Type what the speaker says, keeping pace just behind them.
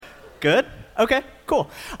Good? Okay, cool.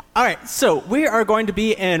 All right, so we are going to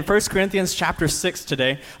be in 1 Corinthians chapter 6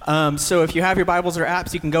 today. So if you have your Bibles or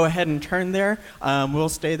apps, you can go ahead and turn there. We'll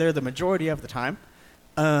stay there the majority of the time.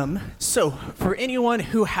 So for anyone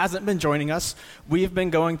who hasn't been joining us, we've been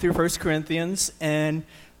going through 1 Corinthians, and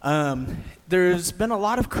there's been a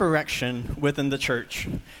lot of correction within the church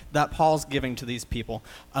that Paul's giving to these people,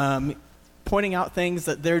 pointing out things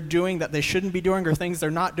that they're doing that they shouldn't be doing or things they're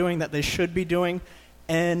not doing that they should be doing.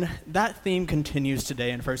 And that theme continues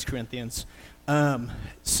today in 1 Corinthians.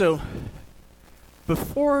 So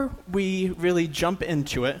before we really jump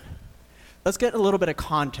into it, let's get a little bit of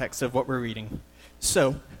context of what we're reading.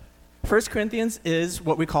 So 1 Corinthians is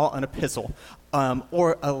what we call an epistle,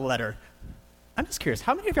 or a letter. I'm just curious,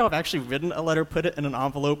 how many of y'all have actually written a letter, put it in an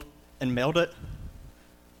envelope, and mailed it?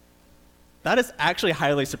 That is actually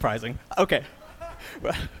highly surprising. Okay.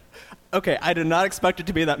 Okay, I did not expect it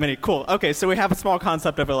to be that many. Cool. Okay, so we have a small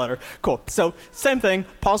concept of a letter. Cool. So same thing.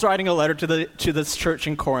 Paul's writing a letter to this church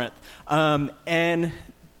in Corinth. And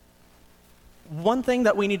one thing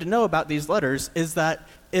that we need to know about these letters is that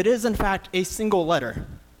it is, in fact, a single letter.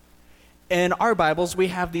 In our Bibles, we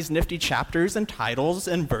have these nifty chapters and titles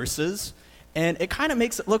and verses, and it kind of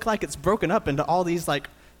makes it look like it's broken up into all these like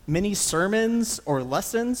mini sermons or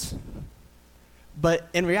lessons. But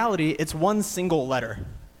in reality, it's one single letter.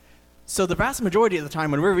 So the vast majority of the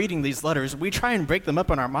time when we're reading these letters, we try and break them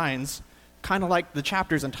up in our minds, kind of like the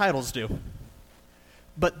chapters and titles do.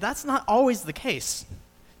 But that's not always the case.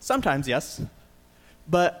 Sometimes, yes.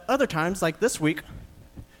 But other times, like last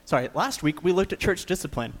week, we looked at church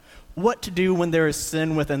discipline. What to do when there is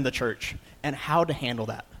sin within the church, and how to handle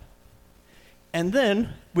that. And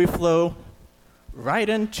then we flow right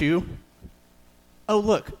into, oh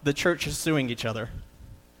look, the church is suing each other.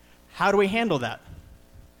 How do we handle that?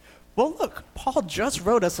 Well, look, Paul just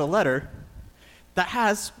wrote us a letter that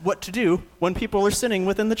has what to do when people are sinning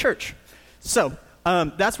within the church. So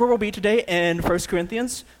that's where we'll be today in 1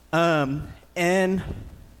 Corinthians. And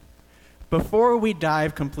before we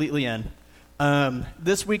dive completely in,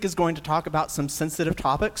 this week is going to talk about some sensitive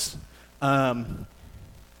topics. Also,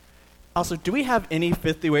 do we have any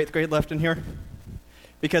 5th through 8th grade left in here?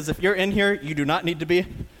 Because if you're in here, you do not need to be.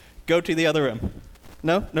 Go to the other room.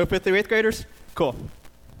 No? No 5th through 8th graders? Cool.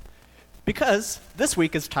 Because this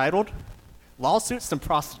week is titled Lawsuits and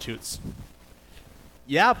Prostitutes.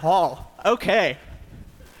 Yeah, Paul. Okay.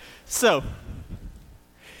 So,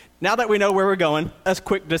 now that we know where we're going, a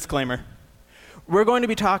quick disclaimer. We're going to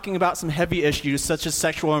be talking about some heavy issues such as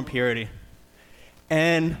sexual impurity.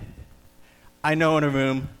 And I know in a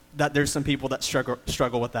room that there's some people that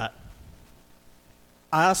struggle with that.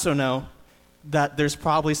 I also know that there's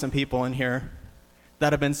probably some people in here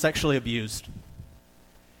that have been sexually abused.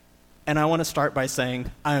 And I want to start by saying,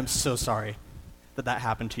 I am so sorry that that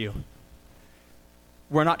happened to you.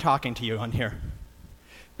 We're not talking to you on here.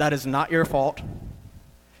 That is not your fault.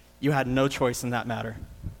 You had no choice in that matter.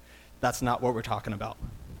 That's not what we're talking about.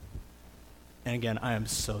 And again, I am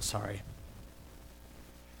so sorry.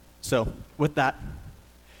 So, with that,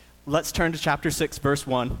 let's turn to chapter 6, verse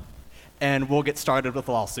 1, and we'll get started with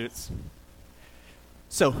lawsuits.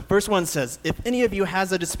 So, verse 1 says, if any of you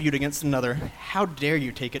has a dispute against another, how dare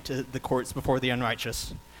you take it to the courts before the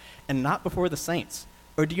unrighteous, and not before the saints?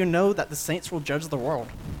 Or do you know that the saints will judge the world?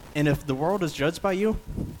 And if the world is judged by you,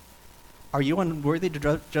 are you unworthy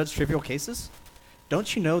to judge trivial cases?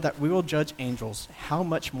 Don't you know that we will judge angels? How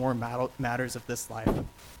much more matters of this life?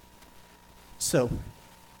 So,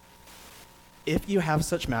 if you have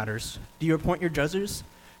such matters, do you appoint your judges,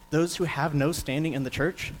 those who have no standing in the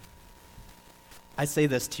church? I say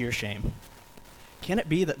this to your shame. Can it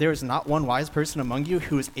be that there is not one wise person among you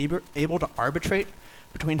who is able to arbitrate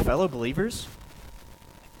between fellow believers?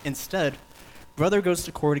 Instead, brother goes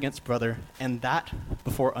to court against brother, and that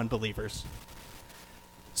before unbelievers.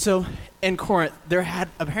 So, in Corinth, there had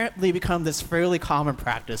apparently become this fairly common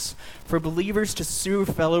practice for believers to sue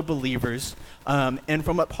fellow believers, and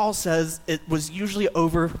from what Paul says, it was usually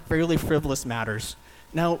over fairly frivolous matters.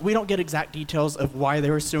 Now, we don't get exact details of why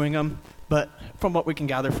they were suing them, but from what we can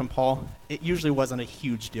gather from Paul, it usually wasn't a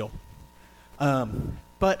huge deal.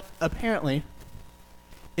 But apparently,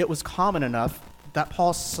 it was common enough that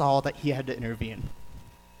Paul saw that he had to intervene.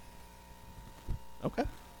 Okay.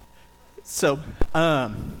 So,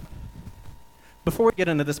 before we get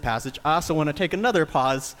into this passage, I also want to take another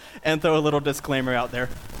pause and throw a little disclaimer out there.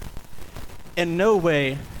 In no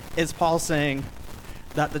way is Paul saying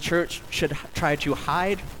that the church should try to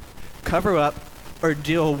hide, cover up, or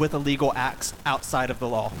deal with illegal acts outside of the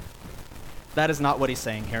law. That is not what he's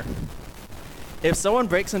saying here. If someone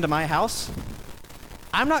breaks into my house,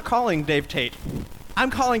 I'm not calling Dave Tate. I'm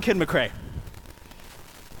calling Kid McRae.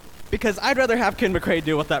 Because I'd rather have Kid McRae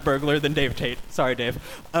deal with that burglar than Dave Tate. Sorry, Dave.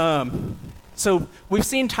 So we've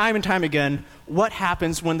seen time and time again what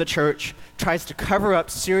happens when the church tries to cover up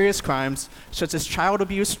serious crimes such as child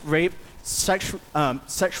abuse, rape,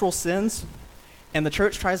 sexual sins, and the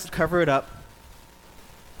church tries to cover it up,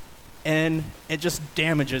 and it just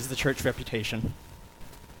damages the church reputation.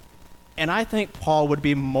 And I think Paul would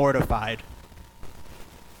be mortified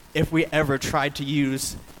if we ever tried to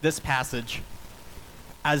use this passage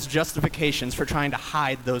as justifications for trying to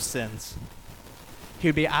hide those sins. He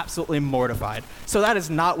would be absolutely mortified. So that is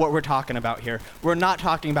not what we're talking about here. We're not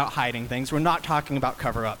talking about hiding things. We're not talking about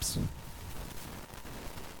cover-ups.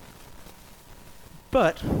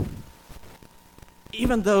 But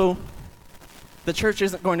even though the church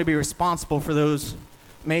isn't going to be responsible for those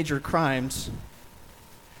major crimes,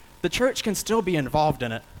 the church can still be involved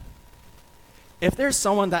in it. If there's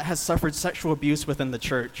someone that has suffered sexual abuse within the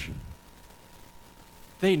church,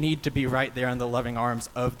 they need to be right there in the loving arms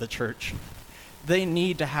of the church. They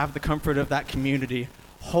need to have the comfort of that community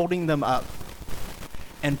holding them up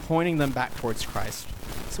and pointing them back towards Christ.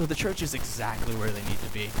 So the church is exactly where they need to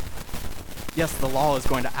be. Yes, the law is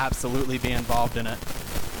going to absolutely be involved in it,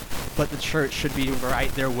 but the church should be right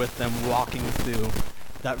there with them, walking through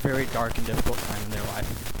that very dark and difficult time in their life.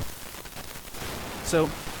 So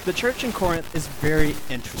the church in Corinth is very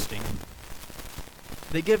interesting.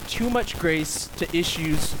 They give too much grace to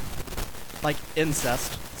issues like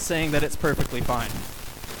incest, saying that it's perfectly fine.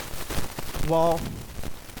 While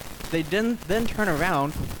they then turn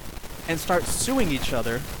around and start suing each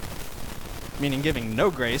other, meaning giving no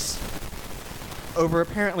grace, over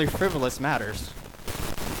apparently frivolous matters.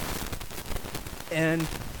 And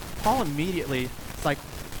Paul immediately is like,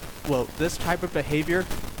 well, this type of behavior,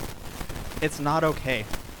 it's not okay.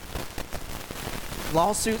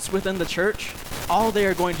 Lawsuits within the church, all they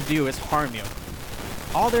are going to do is harm you.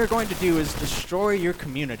 All they're going to do is destroy your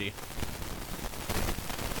community.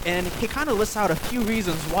 And he kind of lists out a few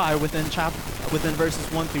reasons why within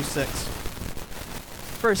verses 1 through 6.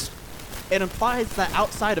 First, it implies that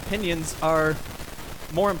outside opinions are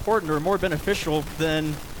more important or more beneficial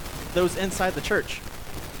than those inside the church.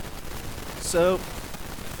 So,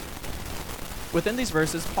 within these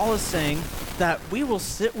verses, Paul is saying that we will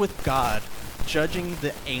sit with God judging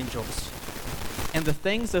the angels and the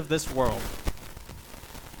things of this world.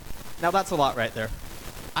 Now that's a lot right there.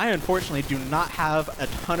 I unfortunately do not have a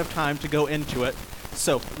ton of time to go into it,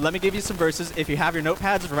 so let me give you some verses. If you have your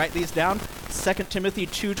notepads, write these down. 2 Timothy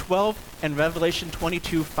 2:12 and Revelation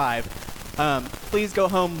 22:5. Please go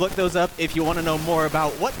home, look those up if you want to know more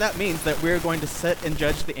about what that means that we're going to sit and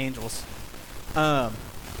judge the angels.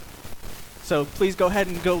 So please go ahead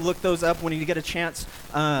and go look those up when you get a chance.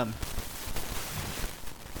 I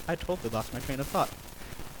totally lost my train of thought.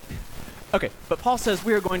 Okay, but Paul says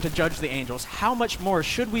we are going to judge the angels. How much more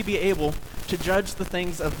should we be able to judge the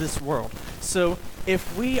things of this world? So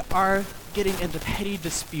if we are getting into petty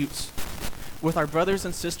disputes with our brothers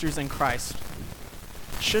and sisters in Christ,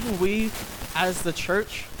 shouldn't we, as the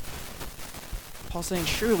church, Paul's saying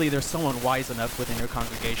surely there's someone wise enough within your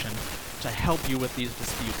congregation to help you with these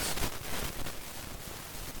disputes.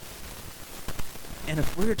 And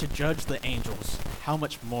if we're to judge the angels, how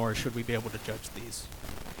much more should we be able to judge these?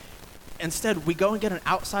 Instead, we go and get an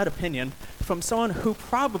outside opinion from someone who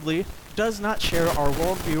probably does not share our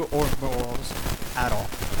worldview or morals at all.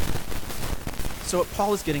 So what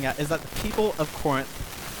Paul is getting at is that the people of Corinth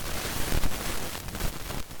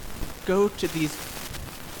go to these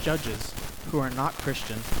judges who are not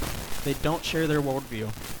Christian. They don't share their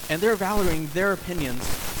worldview. And they're valuing their opinions,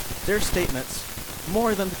 their statements,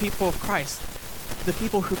 more than the people of Christ, the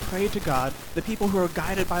people who pray to God, the people who are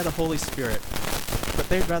guided by the Holy Spirit. But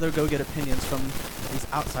they'd rather go get opinions from these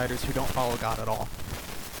outsiders who don't follow God at all.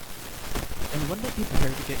 And wouldn't it be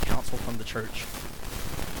better to get counsel from the church?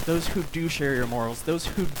 Those who do share your morals, those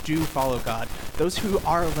who do follow God, those who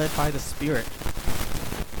are led by the Spirit.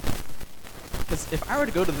 Because if I were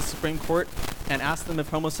to go to the Supreme Court and ask them if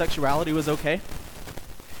homosexuality was okay,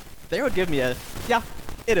 they would give me a, yeah,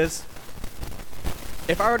 it is.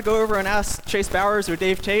 If I were to go over and ask Chase Bowers or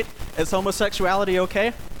Dave Tate, is homosexuality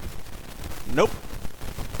okay? Nope.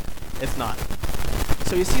 It's not.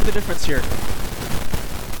 So you see the difference here.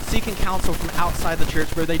 Seeking counsel from outside the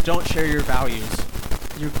church where they don't share your values,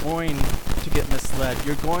 you're going to get misled.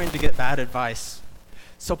 You're going to get bad advice.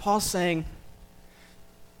 So Paul's saying,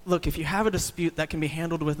 look, if you have a dispute that can be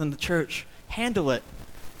handled within the church, handle it.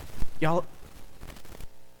 Y'all,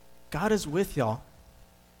 God is with y'all.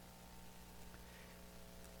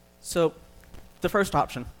 So the first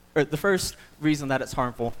option, or the first reason that it's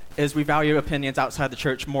harmful is we value opinions outside the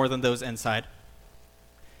church more than those inside.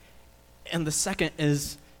 And the second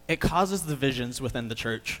is it causes divisions within the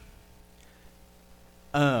church.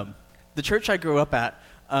 The church I grew up at,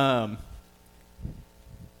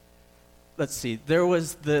 there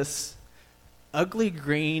was this ugly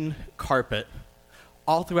green carpet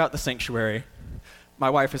all throughout the sanctuary. My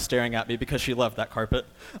wife is staring at me because she loved that carpet.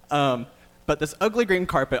 But this ugly green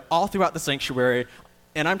carpet all throughout the sanctuary,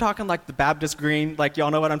 and I'm talking like the Baptist green, like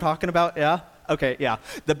y'all know what I'm talking about, yeah? Okay, yeah.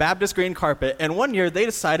 The Baptist green carpet, and one year they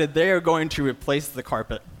decided they are going to replace the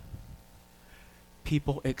carpet.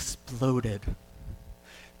 People exploded,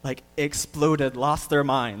 lost their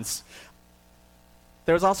minds.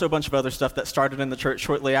 There was also a bunch of other stuff that started in the church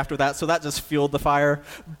shortly after that, so that just fueled the fire.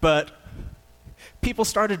 But people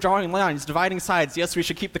started drawing lines, dividing sides. Yes, we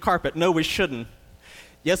should keep the carpet. No, we shouldn't.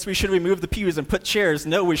 Yes, we should remove the pews and put chairs.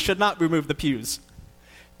 No, we should not remove the pews.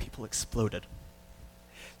 People exploded.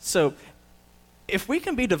 So if we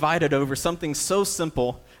can be divided over something so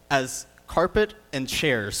simple as carpet and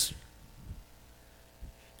chairs,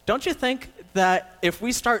 don't you think that if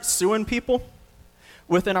we start suing people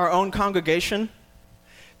within our own congregation,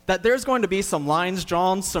 that there's going to be some lines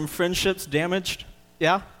drawn, some friendships damaged?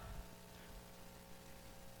 Yeah?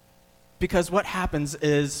 Because what happens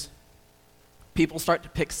is people start to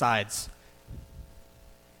pick sides.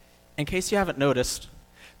 In case you haven't noticed,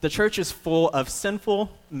 the church is full of sinful,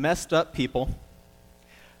 messed up people.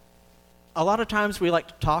 A lot of times we like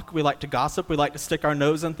to talk, we like to gossip, we like to stick our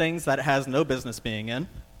nose in things that it has no business being in,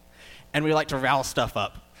 and we like to rouse stuff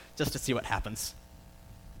up just to see what happens.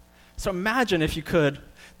 So imagine, if you could,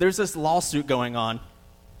 there's this lawsuit going on.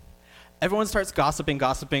 Everyone starts gossiping.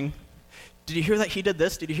 Did you hear that he did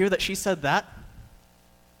this? Did you hear that she said that?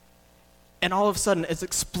 And all of a sudden, it's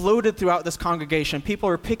exploded throughout this congregation. People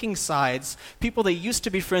are picking sides. People they used to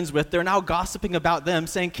be friends with, they're now gossiping about them,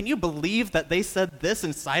 saying, can you believe that they said this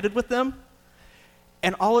and sided with them?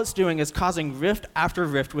 And all it's doing is causing rift after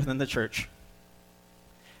rift within the church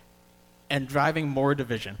and driving more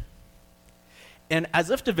division. And as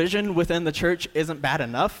if division within the church isn't bad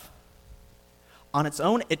enough, on its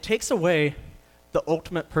own, it takes away the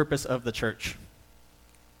ultimate purpose of the church: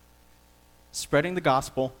 spreading the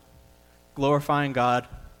gospel, glorifying God,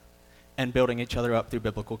 and building each other up through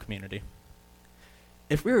biblical community.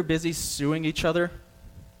 If we were busy suing each other,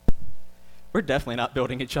 we're definitely not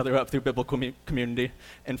building each other up through biblical community.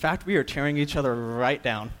 In fact, we are tearing each other right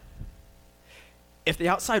down. If the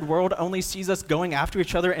outside world only sees us going after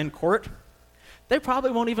each other in court, they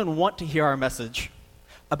probably won't even want to hear our message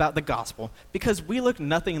about the gospel because we look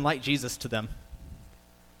nothing like Jesus to them.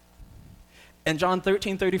 In John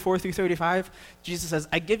 13:34-35, Jesus says,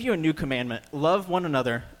 I give you a new commandment. Love one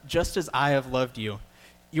another just as I have loved you.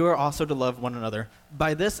 You are also to love one another.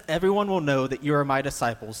 By this, everyone will know that you are my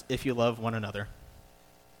disciples if you love one another.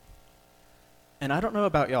 And I don't know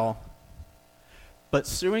about y'all, but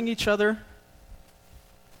suing each other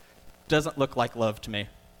doesn't look like love to me.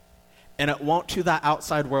 And it won't to that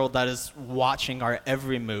outside world that is watching our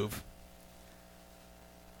every move.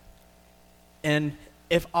 And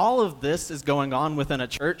if all of this is going on within a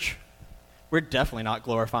church, we're definitely not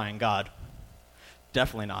glorifying God.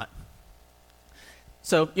 Definitely not.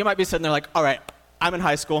 So you might be sitting there like, all right, I'm in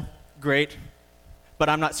high school, great, but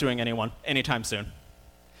I'm not suing anyone anytime soon.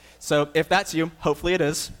 So if that's you, hopefully it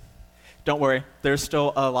is. Don't worry, there's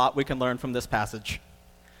still a lot we can learn from this passage.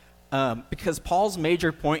 Because Paul's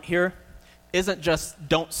major point here isn't just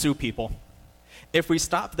don't sue people. If we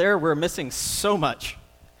stop there, we're missing so much.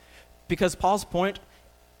 Because Paul's point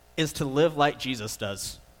is to live like Jesus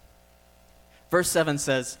does. Verse 7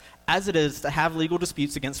 says, as it is to have legal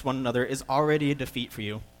disputes against one another is already a defeat for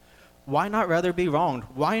you. Why not rather be wronged?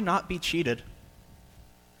 Why not be cheated?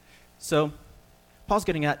 So Paul's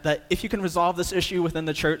getting at that if you can resolve this issue within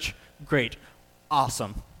the church, great,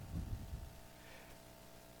 awesome.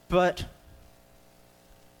 But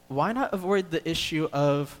why not avoid the issue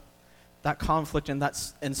of that conflict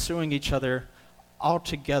and suing each other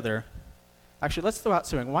altogether? Actually, let's throw out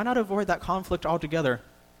suing. Why not avoid that conflict altogether?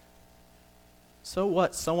 So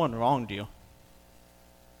what? Someone wronged you.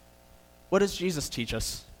 What does Jesus teach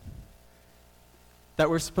us? That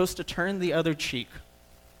we're supposed to turn the other cheek.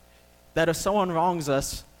 That if someone wrongs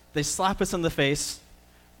us, they slap us in the face,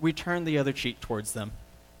 we turn the other cheek towards them.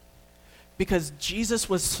 Because Jesus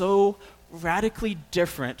was so radically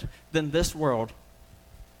different than this world.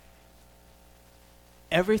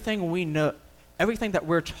 Everything we know, everything that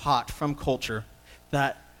we're taught from culture,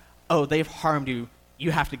 that, oh, they've harmed you, you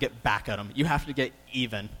have to get back at them, you have to get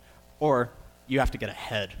even, or you have to get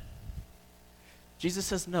ahead. Jesus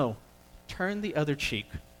says, no, turn the other cheek.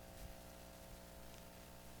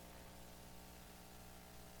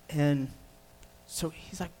 And so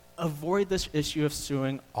he's like, avoid this issue of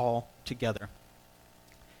suing altogether.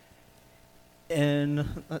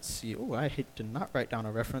 And let's see. Oh, did not write down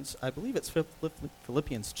a reference. I believe it's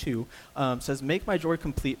Philippians 2. Says, make my joy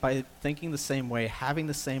complete by thinking the same way, having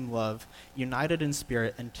the same love, united in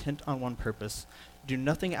spirit, intent on one purpose. Do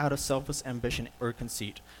nothing out of selfish ambition or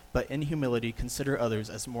conceit, but in humility consider others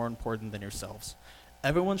as more important than yourselves.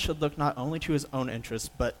 Everyone should look not only to his own interests,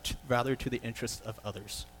 but rather to the interests of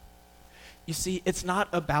others. You see, it's not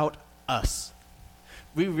about us.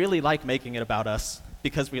 We really like making it about us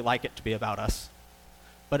because we like it to be about us.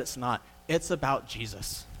 But it's not. It's about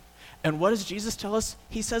Jesus. And what does Jesus tell us?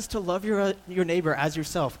 He says to love your neighbor as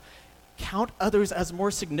yourself. Count others as more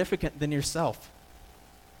significant than yourself.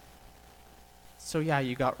 So yeah,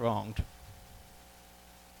 you got wronged.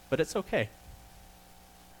 But it's okay.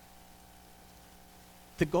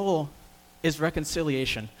 The goal is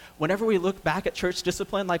reconciliation. Whenever we look back at church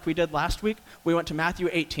discipline like we did last week, we went to Matthew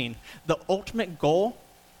 18. The ultimate goal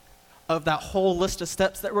of that whole list of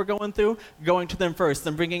steps that we're going through, going to them first,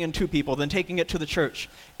 then bringing in 2 people, then taking it to the church,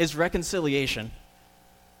 is reconciliation.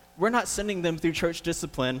 We're not sending them through church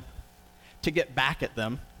discipline to get back at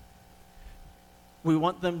them. We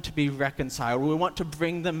want them to be reconciled. We want to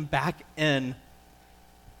bring them back in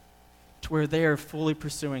to where they are fully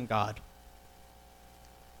pursuing God.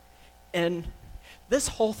 And this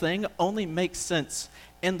whole thing only makes sense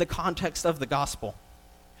in the context of the gospel.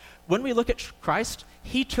 When we look at Christ,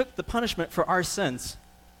 he took the punishment for our sins.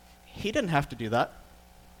 He didn't have to do that.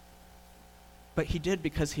 But he did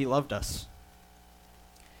because he loved us.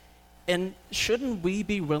 And shouldn't we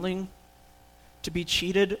be willing to be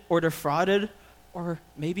cheated or defrauded or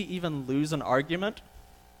maybe even lose an argument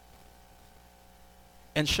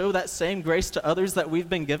and show that same grace to others that we've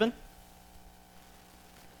been given?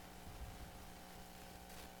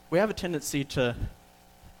 We have a tendency to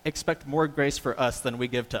expect more grace for us than we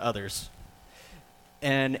give to others.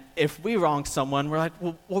 And if we wrong someone, we're like,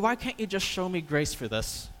 well, why can't you just show me grace for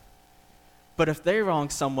this? But if they wrong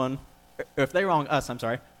us,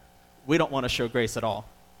 we don't want to show grace at all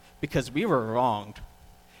because we were wronged.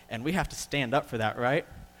 And we have to stand up for that, right?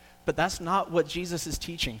 But that's not what Jesus is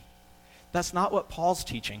teaching. That's not what Paul's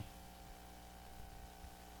teaching.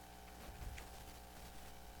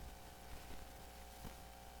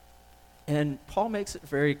 And Paul makes it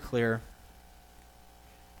very clear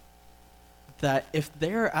that if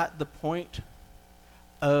they're at the point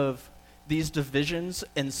of these divisions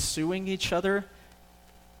and suing each other,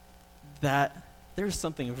 that there's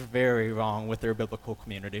something very wrong with their biblical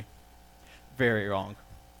community. Very wrong.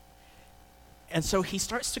 And so he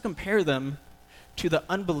starts to compare them to the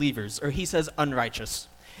unbelievers, or he says unrighteous.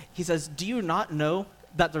 He says, do you not know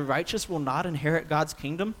that the righteous will not inherit God's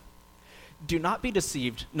kingdom? Do not be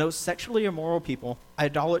deceived. No sexually immoral people,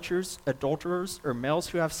 idolaters, adulterers, or males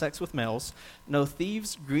who have sex with males, no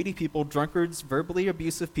thieves, greedy people, drunkards, verbally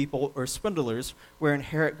abusive people, or swindlers will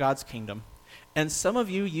inherit God's kingdom. And some of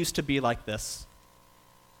you used to be like this.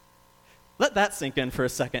 Let that sink in for a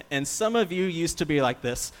second. And some of you used to be like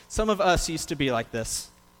this. Some of us used to be like this.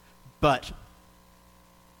 But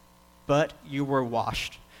you were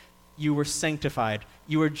washed. You were sanctified.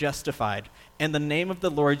 You were justified in the name of the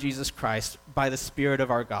Lord Jesus Christ by the Spirit of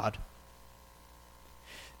our God.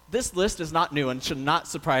 This list is not new and should not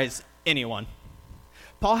surprise anyone.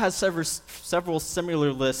 Paul has several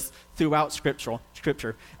similar lists throughout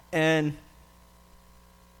Scripture, and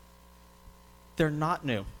they're not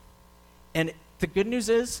new. And the good news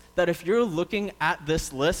is that if you're looking at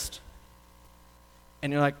this list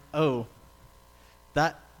and you're like, oh,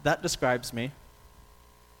 that describes me.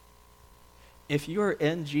 If you are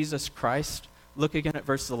in Jesus Christ, look again at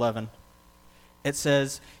verse 11. It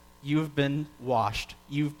says, you've been washed,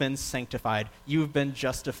 you've been sanctified, you've been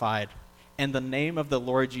justified in the name of the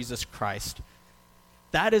Lord Jesus Christ.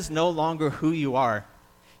 That is no longer who you are.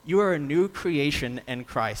 You are a new creation in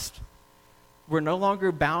Christ. We're no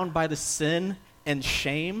longer bound by the sin and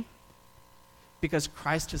shame because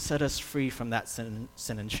Christ has set us free from that sin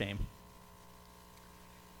and shame.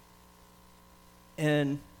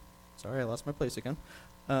 And sorry, I lost my place again.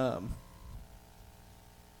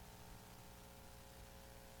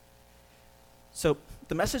 So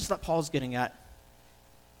the message that Paul's getting at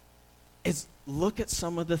is look at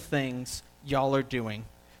some of the things y'all are doing.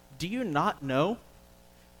 Do you not know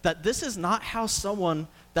that this is not how someone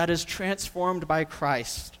that is transformed by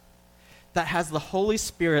Christ, that has the Holy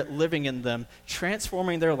Spirit living in them,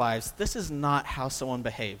 transforming their lives, this is not how someone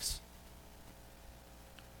behaves.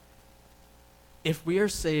 If we are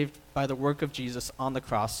saved by the work of Jesus on the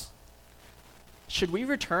cross, should we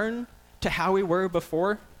return to how we were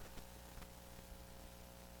before?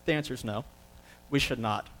 The answer is no. We should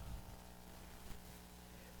not.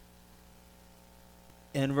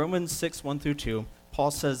 In Romans 6, 1 through 2,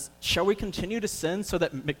 Paul says, "Shall we continue to sin so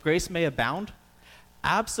that grace may abound?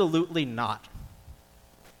 Absolutely not.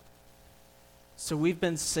 So we've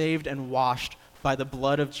been saved and washed by the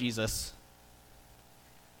blood of Jesus.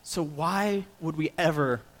 So why would we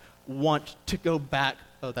ever want to go back?"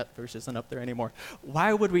 Oh, that verse isn't up there anymore.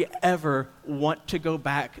 Why would we ever want to go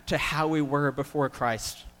back to how we were before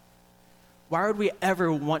Christ? Why would we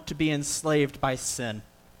ever want to be enslaved by sin?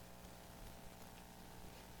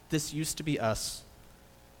 This used to be us.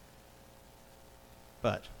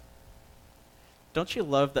 But don't you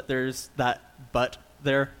love that there's that but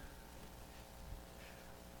there?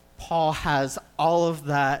 Paul has all of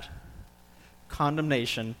that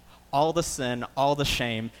condemnation, all the sin, all the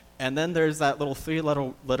shame, and then there's that little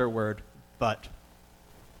three-letter word, but.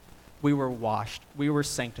 We were washed, we were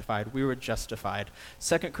sanctified, we were justified.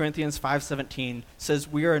 2 Corinthians 5:17 says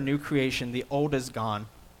we are a new creation, the old is gone.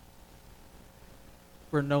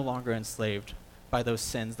 We're no longer enslaved by those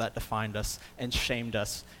sins that defined us and shamed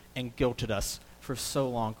us and guilted us for so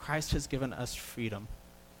long. Christ has given us freedom.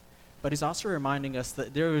 But he's also reminding us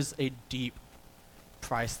that there is a deep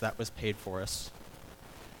price that was paid for us.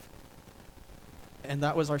 And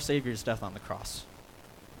that was our Savior's death on the cross.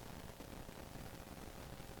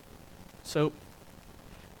 So,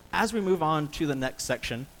 as we move on to the next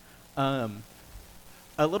section, a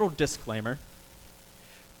little disclaimer.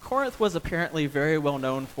 Corinth was apparently very well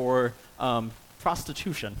known for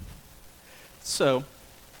prostitution. So,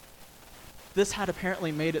 this had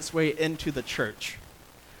apparently made its way into the church.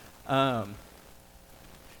 So,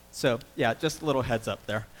 yeah, just a little heads up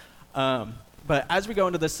there. But as we go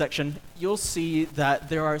into this section, you'll see that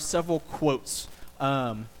there are several quotes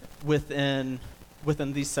within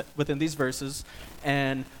these verses,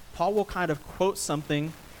 and Paul will kind of quote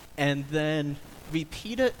something and then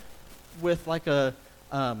repeat it with like a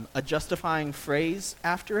justifying phrase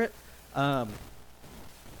after it.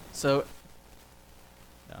 So,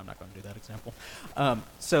 no, I'm not going to do that example.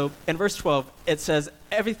 So in verse 12, it says,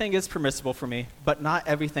 "Everything is permissible for me, but not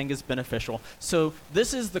everything is beneficial." So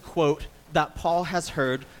this is the quote that Paul has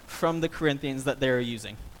heard from the Corinthians that they're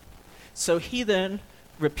using. So he then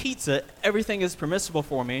repeats it, "Everything is permissible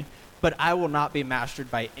for me, but I will not be mastered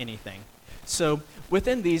by anything." So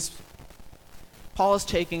within these, Paul is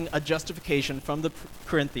taking a justification from the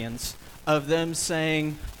Corinthians of them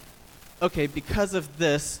saying, okay, because of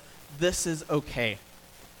this is okay.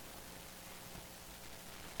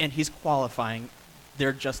 And he's qualifying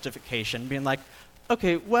their justification, being like,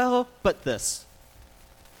 okay, well, but this.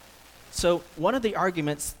 So one of the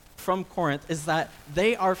arguments from Corinth is that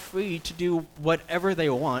they are free to do whatever they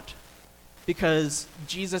want because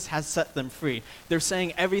Jesus has set them free. They're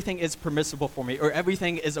saying everything is permissible for me, or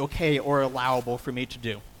everything is okay or allowable for me to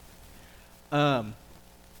do.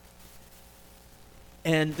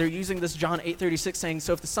 And they're using this John 8:36 saying,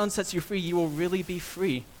 so if the Son sets you free, you will really be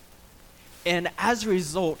free. And as a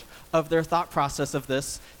result of their thought process of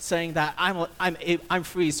this, saying that I'm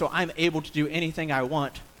free, so I'm able to do anything I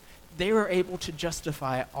want, they were able to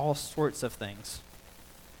justify all sorts of things,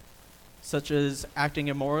 such as acting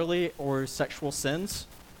immorally or sexual sins,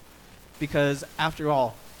 because after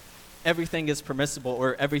all, everything is permissible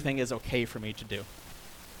or everything is okay for me to do.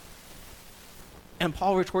 And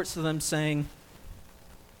Paul retorts to them saying,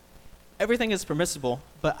 everything is permissible,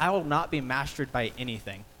 but I will not be mastered by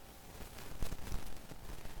anything.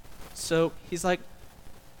 So he's like,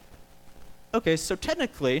 okay, so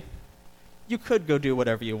technically, you could go do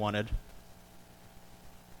whatever you wanted,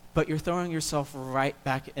 but you're throwing yourself right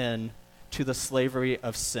back in to the slavery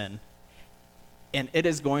of sin, and it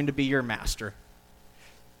is going to be your master.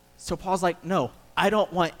 So Paul's like, no, I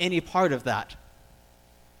don't want any part of that.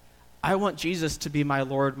 I want Jesus to be my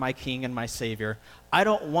Lord, my King, and my Savior. I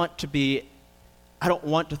don't want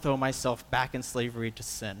to throw myself back in slavery to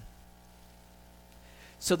sin.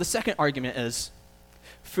 So the second argument is,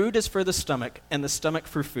 food is for the stomach, and the stomach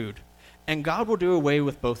for food, and God will do away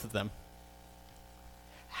with both of them.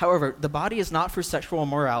 However, the body is not for sexual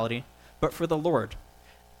immorality, but for the Lord,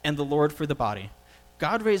 and the Lord for the body.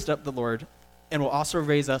 God raised up the Lord, and will also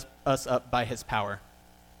raise us up by his power.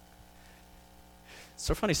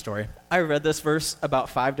 So funny story. I read this verse about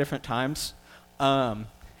 5 different times, and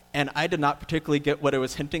I did not particularly get what it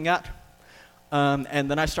was hinting at.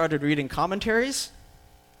 And then I started reading commentaries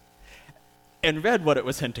and read what it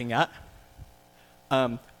was hinting at,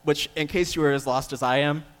 which, in case you were as lost as I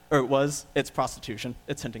am, or it was, it's prostitution.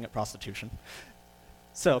 It's hinting at prostitution.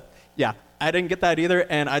 So, yeah, I didn't get that either,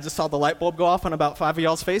 and I just saw the light bulb go off on about 5 of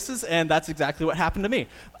y'all's faces, and that's exactly what happened to me.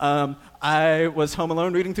 I was home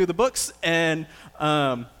alone reading through the books, and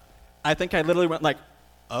I think I literally went like,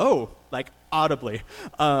 oh, like audibly.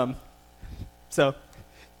 So,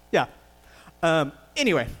 yeah.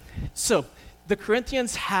 Anyway, so the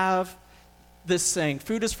Corinthians have this saying,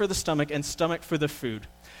 food is for the stomach and stomach for the food.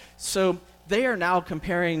 So they are now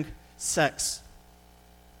comparing sex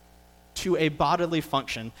to a bodily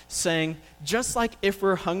function, saying, just like if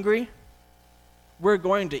we're hungry, we're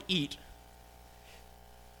going to eat.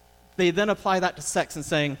 They then apply that to sex and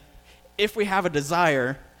saying, if we have a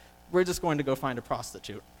desire, we're just going to go find a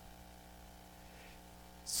prostitute.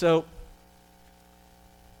 So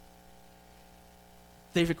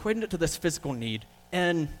they've equated it to this physical need.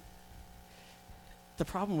 And the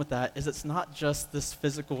problem with that is it's not just this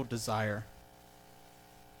physical desire.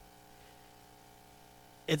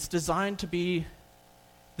 It's designed to be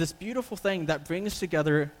this beautiful thing that brings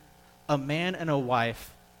together a man and a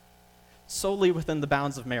wife solely within the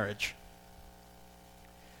bounds of marriage.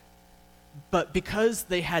 But because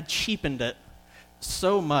they had cheapened it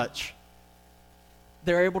so much,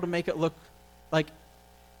 they're able to make it look like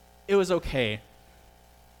it was okay.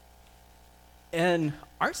 And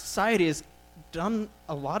our society has done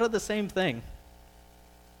a lot of the same thing.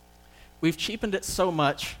 We've cheapened it so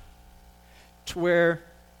much to where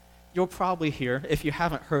you'll probably hear, if you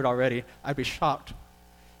haven't heard already, I'd be shocked,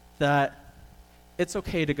 that it's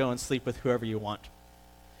okay to go and sleep with whoever you want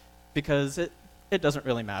because it doesn't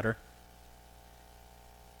really matter.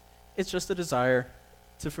 It's just a desire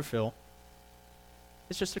to fulfill.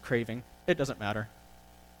 It's just a craving. It doesn't matter.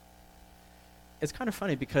 It's kind of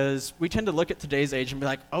funny because we tend to look at today's age and be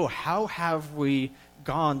like, oh, how have we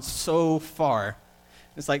gone so far?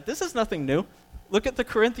 It's like, this is nothing new. Look at the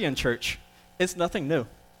Corinthian church. It's nothing new.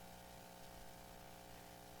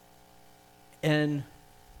 And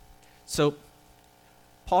so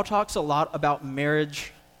Paul talks a lot about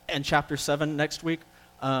marriage in chapter 7 next week.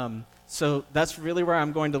 So that's really where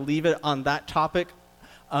I'm going to leave it on that topic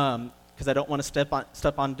because I don't want to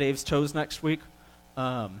step on Dave's toes next week.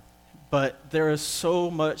 But there is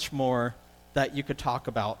so much more that you could talk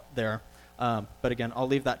about there. But again, I'll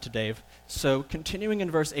leave that to Dave. So continuing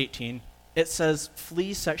in verse 18, it says,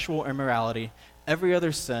 flee sexual immorality. Every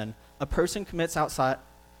other sin a person commits is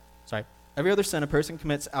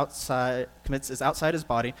outside his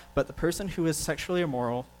body, but the person who is sexually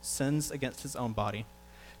immoral sins against his own body.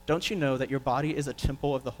 Don't you know that your body is a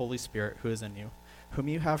temple of the Holy Spirit who is in you, whom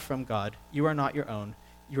you have from God? You are not your own.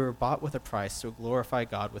 You were bought with a price, so glorify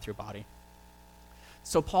God with your body.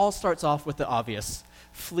 So Paul starts off with the obvious,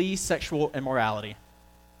 flee sexual immorality.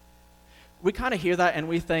 We kind of hear that and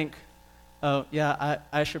we think, oh, yeah,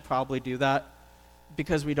 I should probably do that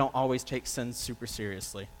because we don't always take sin super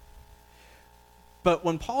seriously. But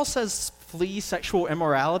when Paul says flee sexual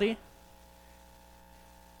immorality,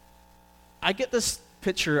 I get this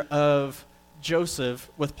picture of Joseph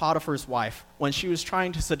with Potiphar's wife when she was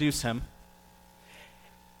trying to seduce him.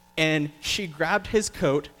 And she grabbed his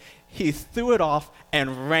coat, he threw it off,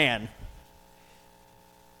 and ran.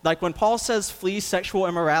 Like when Paul says flee sexual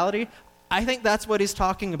immorality, I think that's what he's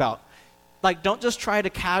talking about. Like, don't just try to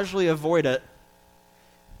casually avoid it,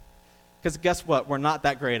 because guess what? We're not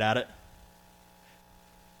that great at it.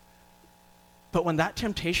 But when that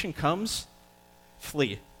temptation comes,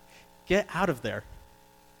 flee. Get out of there.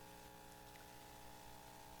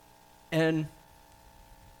 And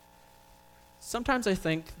sometimes I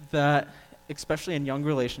think that, especially in young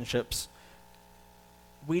relationships,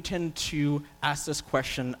 we tend to ask this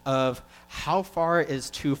question of how far is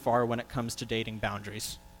too far when it comes to dating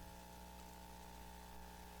boundaries?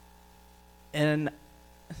 And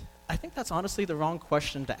I think that's honestly the wrong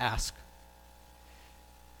question to ask.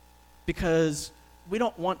 Because we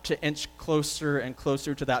don't want to inch closer and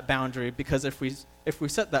closer to that boundary, because if we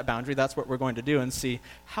set that boundary, that's what we're going to do and see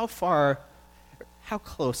how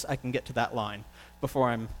close I can get to that line before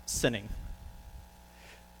I'm sinning.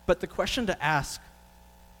 But the question to ask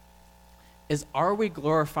is, are we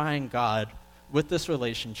glorifying God with this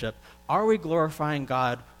relationship? Are we glorifying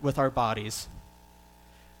God with our bodies?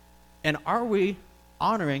 And are we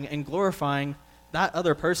honoring and glorifying that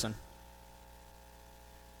other person?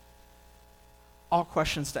 All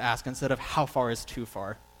questions to ask instead of how far is too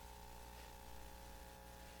far.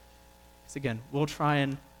 So again, we'll try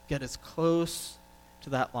and get as close to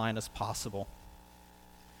that line as possible.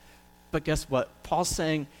 But guess what? Paul's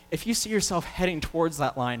saying, if you see yourself heading towards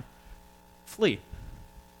that line, flee.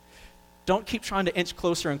 Don't keep trying to inch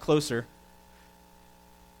closer and closer.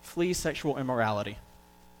 Flee sexual immorality.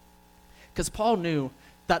 Because Paul knew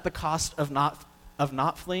that the cost of of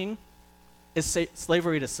not fleeing is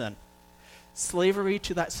slavery to sin, slavery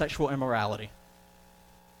to that sexual immorality.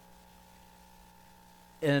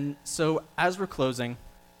 And so as we're closing,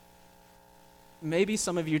 maybe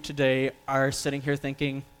some of you today are sitting here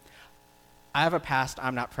thinking, I have a past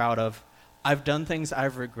I'm not proud of. I've done things I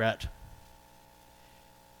regret.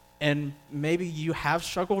 And maybe you have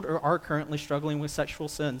struggled or are currently struggling with sexual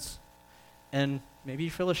sins. And maybe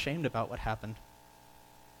you feel ashamed about what happened.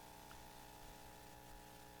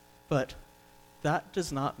 But that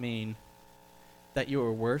does not mean that you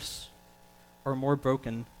are worse or more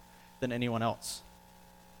broken than anyone else.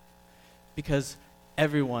 Because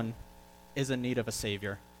everyone is in need of a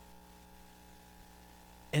Savior.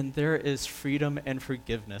 And there is freedom and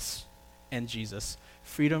forgiveness in Jesus.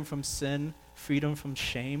 Freedom from sin, freedom from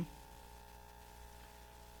shame.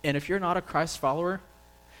 And if you're not a Christ follower,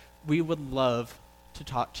 we would love to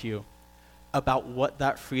talk to you about what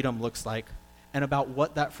that freedom looks like and about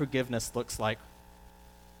what that forgiveness looks like.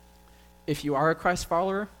 If you are a Christ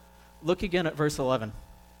follower, look again at verse 11.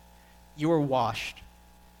 You are washed.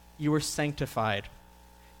 You are sanctified.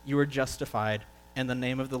 You are justified in the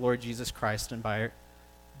name of the Lord Jesus Christ and by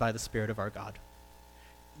the Spirit of our God.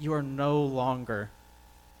 You are no longer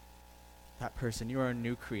that person. You are a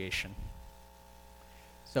new creation.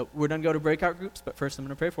 So we're going to go to breakout groups, but first I'm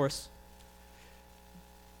going to pray for us.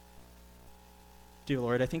 Dear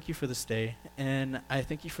Lord, I thank you for this day, and I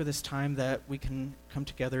thank you for this time that we can come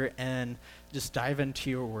together and just dive into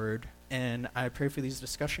your word. And I pray for these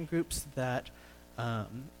discussion groups that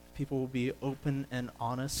people will be open and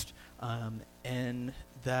honest, and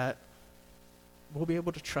that we'll be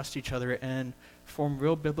able to trust each other and form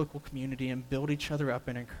real biblical community and build each other up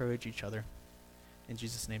and encourage each other. In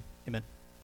Jesus' name, amen.